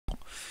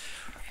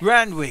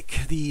Randwick,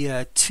 the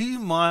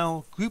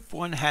 2-mile Group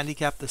 1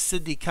 handicap, the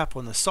Sydney Cup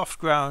on the soft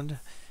ground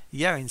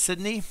here in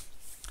Sydney.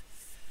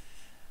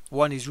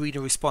 1 is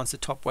Reader Response, the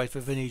top weight for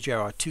Vinnie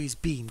Gerard. 2 is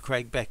Beam,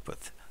 Craig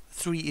Beckwith.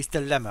 3 is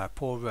Dilemma,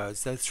 Paul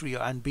Rhodes. Those 3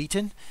 are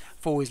unbeaten.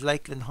 4 is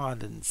Lakeland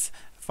Highlands.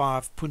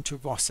 5, Punta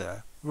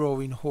Rossa.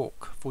 Roaring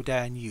Hawk for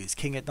Dan Hughes.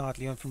 King at Night,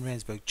 Leon from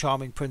Rensburg.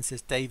 Charming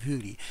Princess, Dave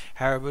Hooley.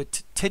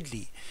 Harrowett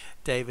Tidley,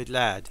 David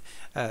Ladd.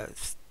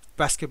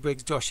 Basker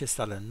Briggs, Joshua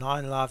Sullen.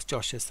 9 Lives,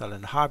 Joshua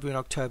Sullen. Harbour in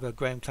October,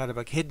 Graham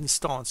Clutterbuck. Hidden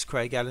Stance,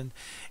 Craig Allen.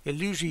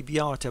 Illusory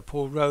Beata,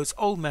 Paul Rose.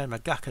 Old Man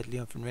McGucket,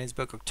 Leon from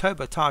Rensburg.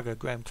 October Tiger,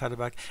 Graham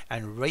Clutterbuck.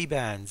 And Ray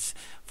Bands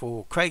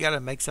for Craig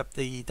Allen makes up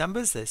the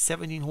numbers. There's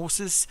 17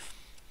 horses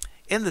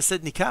in the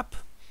Sydney Cup.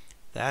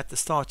 They're at the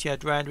start here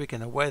at Randwick,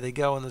 and away they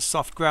go on the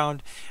soft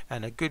ground.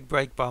 And a good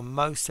break by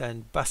Mose,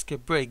 and Basker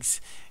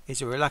Briggs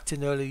is a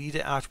reluctant early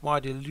leader. Out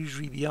wide,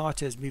 Illusory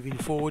Beata is moving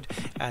forward,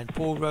 and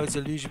Paul Rhodes,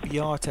 Illusory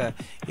Beata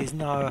is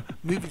now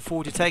moving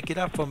forward to take it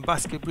up from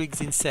Basker Briggs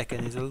in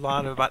second. There's a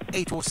line of about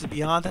 8 horses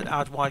behind that.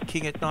 Out wide,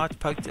 King at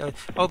Night,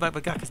 Old Man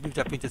McGuck has moved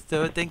up into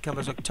third. Then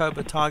comes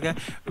October Tiger,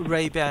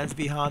 Ray Bands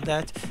behind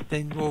that.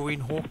 Then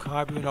Roaring Hawk,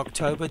 Harbour in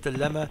October,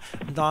 Dilemma,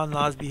 9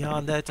 Lives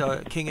behind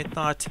that. King at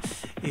Night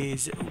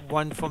is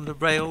 1 from the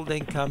rail.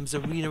 Then comes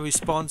Arena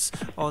Response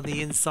on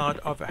the inside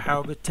of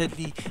Harrowett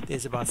Tidley.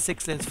 There's about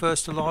 6 lengths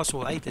first to last,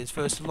 or 8 lengths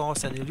first to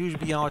last, and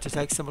Illusory Beata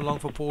takes them along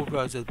for Paul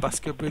Rhodes with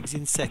Basker Briggs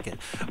in second.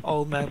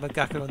 Old Man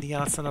McGucket on the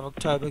outside of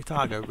October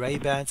Tiger. Ray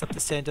Bands up the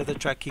centre of the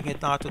track. King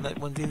at Night on that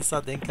one's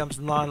inside. Then comes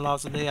 9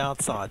 Lives on the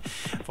outside,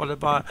 followed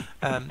by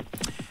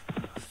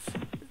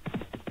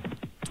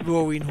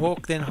Roaring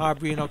Hawk, then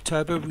Harbour in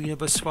October. Rena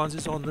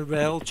Responses on the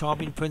rail.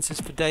 Charming Princess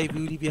for Dave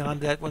Hooley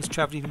behind that one's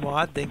travelling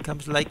wide. Then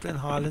comes Lakeland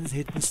Highlands,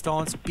 Hidden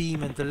Stance,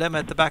 Beam and Dilemma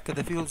at the back of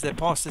the fields. They're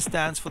past the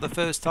stands for the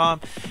first time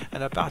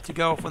and about to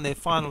go off on their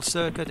final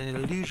circuit. And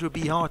Illusory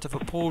Beata for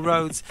Paul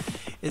Rhodes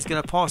is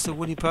going to pass the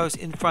winning post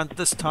in front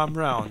this time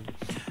round.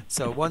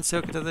 So 1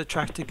 circuit of the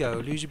track to go.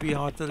 Illusory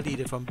Beata the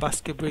leader from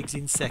Basker Briggs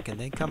in second.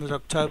 Then comes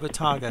October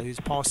Tiger, who's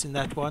passing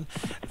that one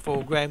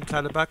for Graham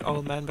Clutterbuck.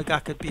 Old Man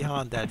McGucket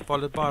behind that,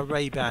 followed by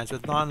Ray Bands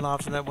with 9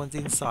 Lives on that one's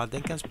inside.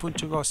 Then comes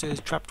Punta Rossa,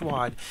 who's trapped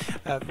wide.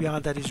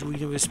 Behind that is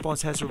Reader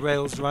Response, has a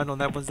rails run on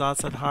that one's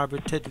outside. Harbour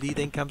Tidley.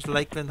 Then comes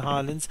Lakeland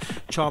Highlands,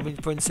 Charming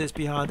Princess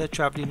behind that,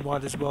 travelling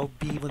wide as well.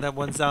 Beam on that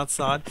one's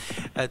outside.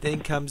 Then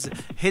comes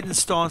Hidden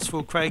Stance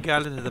for Craig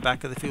Allen. At the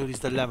back of the field is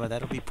Dilemma.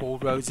 That'll be Paul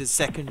Rhodes'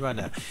 second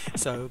runner.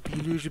 So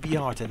Illusory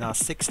Beata now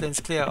 6 lengths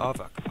clear of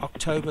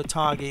October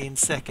Tiger in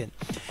second.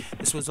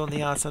 This was on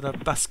the outside of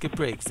Basker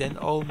Briggs. Then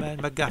Old Man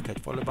McGucket,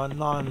 followed by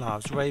 9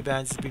 Lives. Ray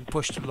Bands has been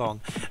pushed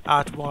along.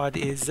 Out wide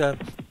is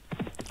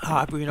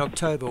Harbour in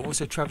October.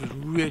 Also travelled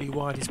really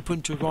wide is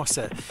Punta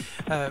Rossa.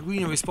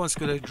 Rena Response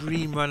got a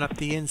dream run up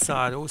the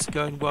inside. Also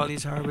going well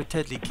is Harrowett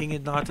Tidley. King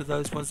at Night of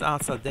those ones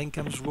outside. Then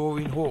comes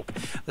Roaring Hawk.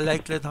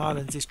 Lakeland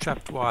Highlands is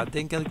trapped wide.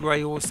 Then comes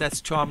Grey Horse,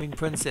 that's Charming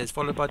Princess,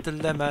 followed by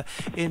Dilemma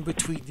in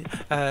between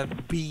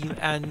Beam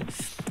and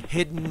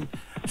Hidden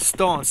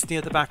Stance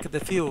near the back of the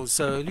field.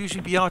 So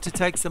Illusory Beata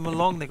takes them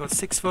along. They've got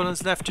 6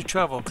 furlongs left to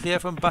travel. Clear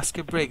from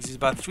Basker Briggs, who's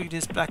about 3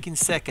 lengths back in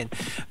second.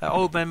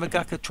 Old Man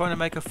McGucket trying to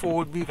make a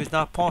forward move, is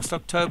now past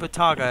October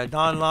Tiger.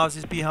 9 Lives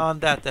is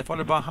behind that. They're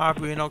followed by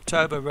Harbour in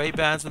October. Ray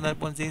Bands on that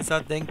one's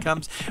inside. Then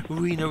comes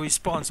Rena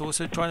Response.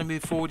 Also trying to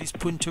move forward is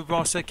Punta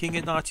Rossa. King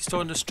at Night is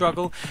starting to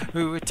struggle.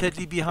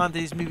 Tedley behind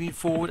that is moving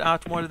forward.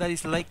 Out wide of that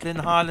is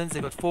Lakeland Highlands.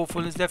 They've got 4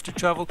 furlongs left to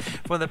travel.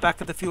 From the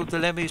back of the field,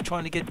 Dilemma is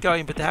trying to get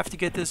going, but they have to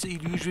get this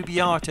Illusory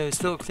Beata.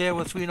 Still clear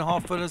with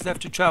 3.5 furlongs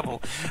left to travel.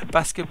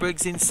 Basker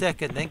Briggs in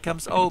second. Then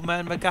comes Old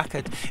Man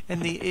McGucket.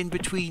 In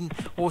between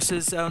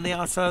horses on the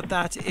outside of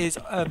that is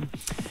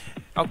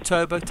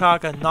October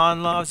Tiger.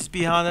 9 Lives is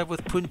behind that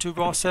with Punta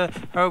Rossa.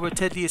 Harrowett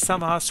Tidley is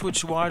somehow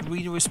switched wide.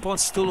 Rena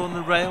Response still on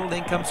the rail.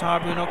 Then comes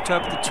Harbour in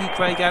October. The 2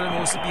 Craig Allen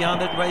horses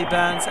behind that, Ray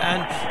Bands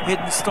and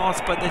Hidden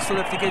Stance, but they still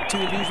have to get to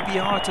Illusory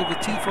Beata with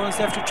 2 furlongs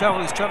left to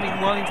travel. He's travelling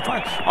well in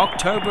front.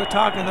 October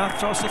Tiger now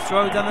starts to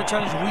throw down the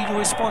challenge. Rena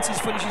Response is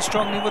finishing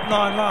strongly with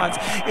 9 Lives.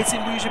 It's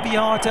Illusory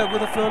Beata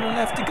with a furlong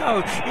left to go.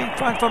 In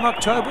front from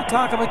October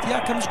Tiger, but here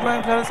comes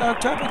Graham Clutterbuck.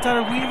 October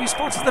Tiger. Rena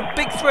Response is the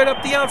big threat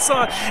up the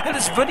outside, and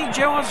it's Vinnie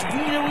Gerard's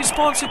Rena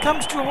Response who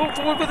comes to hold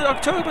forward with an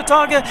October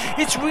Tiger.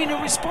 It's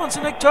Rena Response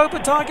and October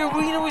Tiger.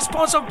 Rena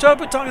Response,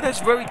 October Tiger. That's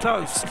very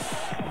close.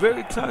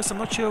 Very close. I'm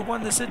not sure who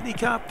won the Sydney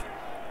Cup.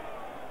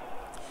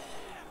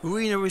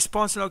 Rena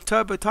Response and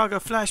October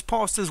Tiger flash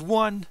past as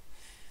one.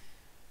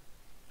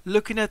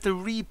 Looking at the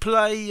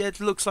replay, it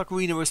looks like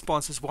Rena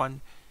Response has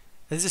won.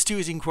 There's a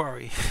steward's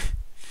inquiry.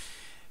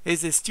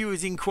 There's a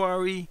steward's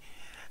inquiry.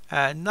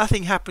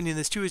 Nothing happened in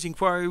the steward's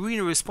inquiry.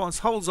 Rena Response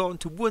holds on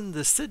to win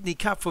the Sydney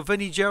Cup for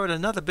Vinnie Gerard.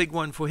 Another big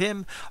one for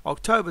him.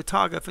 October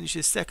Tiger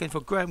finishes second for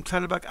Graham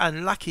Clutterbuck.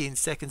 Unlucky in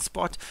second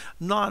spot.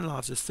 9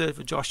 Lives is third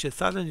for Joshua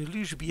Sullen.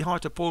 Illusory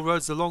Beata, Paul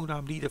Rhodes, the long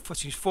time leader,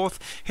 finishes fourth.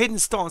 Hidden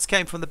Stance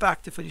came from the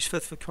back to finish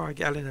fifth for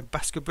Craig Allen, and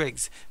Basker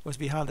Briggs was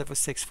behind that for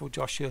sixth for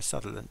Joshua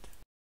Sutherland.